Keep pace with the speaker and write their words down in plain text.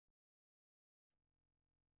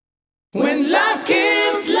When love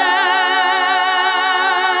kills love.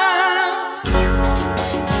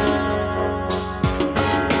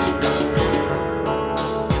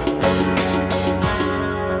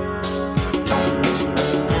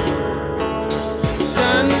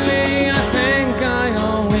 Suddenly I think I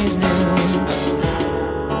always knew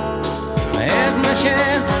I had my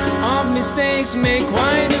share of mistakes, made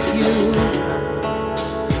quite a few.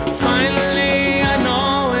 Finally I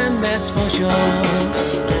know, and that's for sure.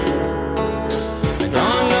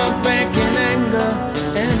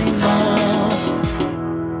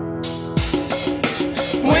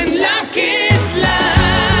 When love kills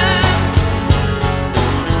love,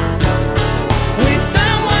 when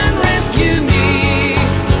someone rescue me.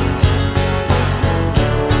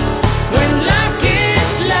 When love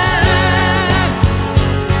kills love,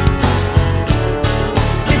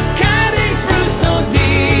 it's cutting through so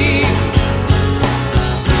deep.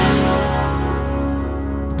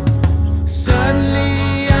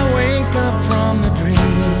 Suddenly I wake up from a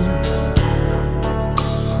dream.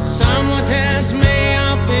 Someone tells me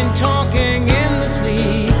been talking in the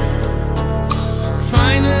sleep.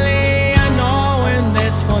 Finally I know, and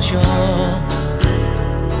that's for sure.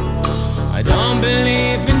 I don't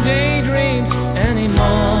believe in daydreams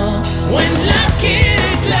anymore. When